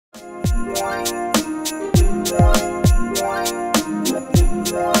We're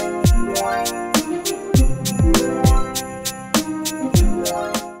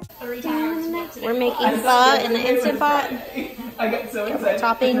making pho in the Instant Pot. I got so excited.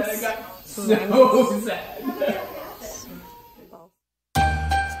 Toppings. I got so sad.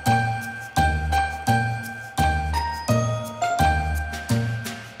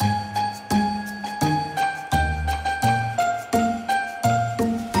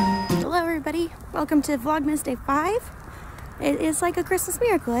 Hello everybody, welcome to Vlogmas Day 5. It is like a Christmas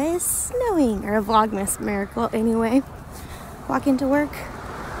miracle. It's snowing, or a Vlogmas miracle anyway. Walk into work,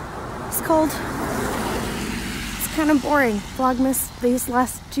 it's cold. It's kind of boring. Vlogmas these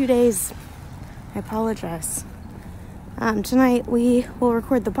last 2 days. I apologize. Tonight we will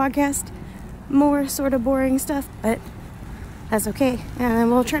record the podcast. More sort of boring stuff, but that's okay.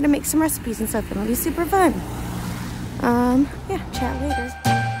 And we'll try to make some recipes and stuff. It'll be super fun. Yeah, chat later.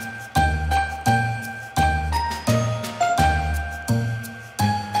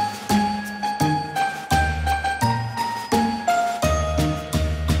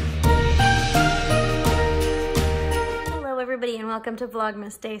 And welcome to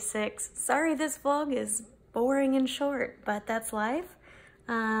Vlogmas Day 6. Sorry this vlog is boring and short, but that's life.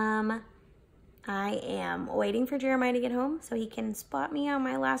 I am waiting for Jeremiah to get home so he can spot me on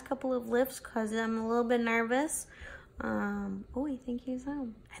my last couple of lifts because I'm a little bit nervous. Oh, I think he's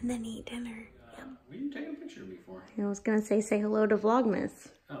home. And then eat dinner. Yep. We didn't take a picture before. I was gonna say hello to Vlogmas.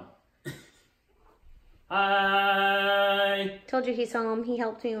 Oh. Hi! Told you he's home. He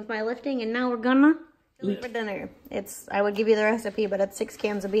helped me with my lifting and now we're gonna eat for dinner. I would give you the recipe, but it's 6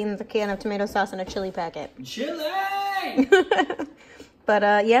 cans of beans, a can of tomato sauce, and a chili packet. Chili!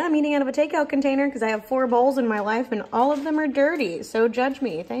 But yeah, I'm eating out of a takeout container because I have 4 bowls in my life and all of them are dirty. So judge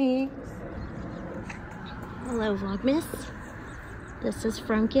me. Thanks. Hello, Vlogmas. This is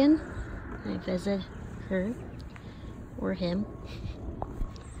Franken. I visit her or him.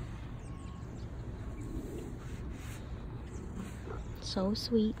 So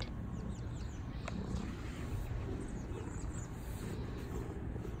sweet.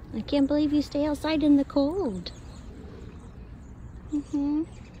 I can't believe you stay outside in the cold.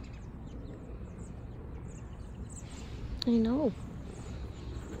 I know.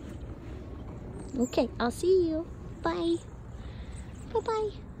 Okay, I'll see you. Bye.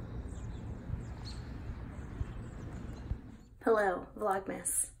 Bye-bye. Hello,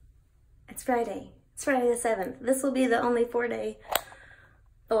 Vlogmas. It's Friday. It's Friday the 7th. This will be the only 4-day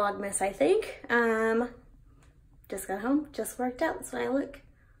Vlogmas, I think. Just got home, just worked out, so I look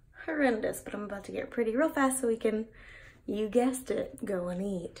horrendous, but I'm about to get pretty real fast so we can, you guessed it, go and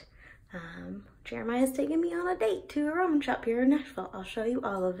eat. Jeremiah's taking me on a date to a ramen shop here in Nashville. I'll show you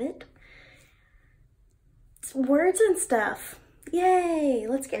all of it. It's words and stuff. Yay!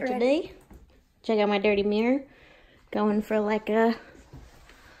 Let's get ready. Today, check out my dirty mirror. Going for like a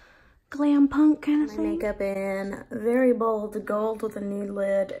glam punk kind of thing. My makeup in very bold gold with a nude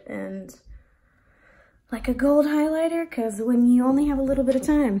lid and like a gold highlighter, because when you only have a little bit of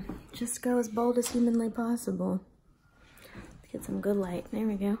time, just go as bold as humanly possible. Let's get some good light. There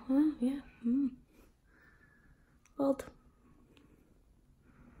we go. Oh, yeah. Bold.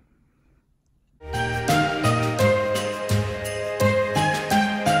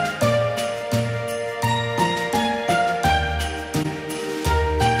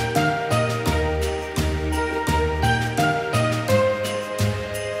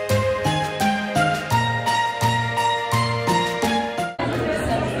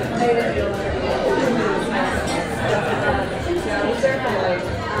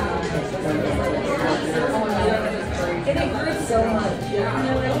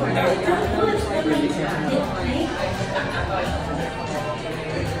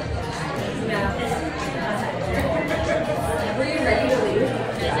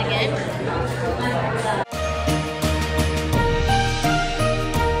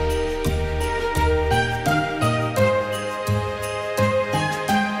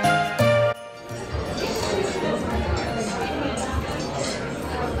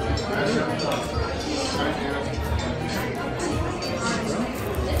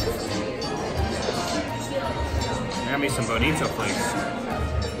 Got me some bonito flakes.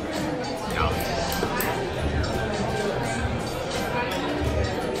 Yeah.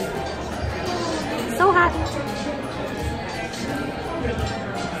 So hot.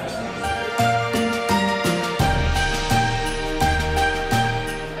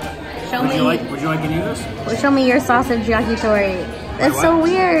 Show me. Would you like any of this? Well, show me your sausage yakitori. That's so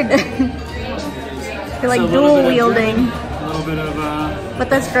weird. You're like dual wielding. A little bit of But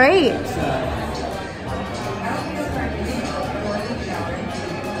that's great.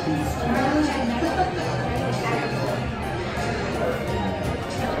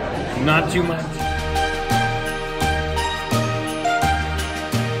 Not too much.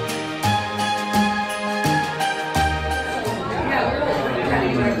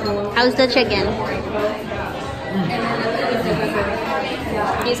 How's the chicken?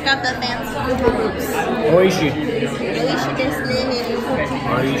 He's got the fancy moves. Oishi. Oishi desu ne.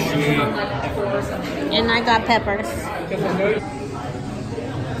 Oishi. And I got peppers.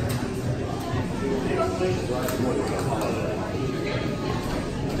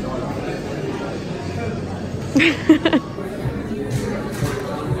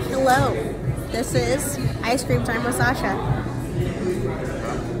 Hello, this is ice cream time with Sasha.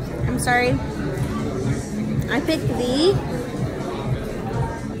 I'm sorry, I picked the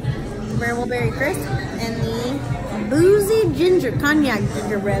Berry Crisp and the Boozy Cognac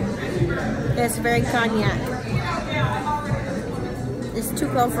Gingerbread. It's very cognac. It's too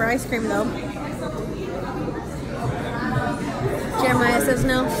cold for ice cream though. Jeremiah says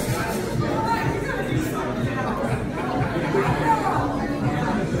no.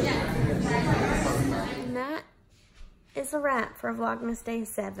 And that is a wrap for Vlogmas Day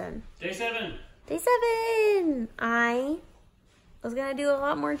 7. Day 7. Day 7! I was gonna do a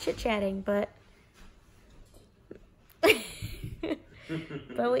lot more chit-chatting, but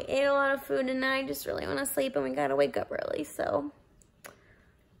but we ate a lot of food and I just really want to sleep and we gotta wake up early, so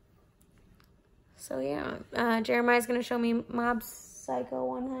yeah. Jeremiah's gonna show me Mob Psycho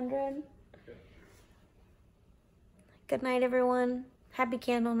 100. Good night, everyone. Happy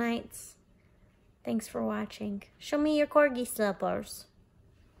candle nights. Thanks for watching. Show me your corgi slippers.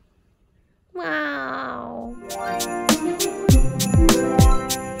 Wow.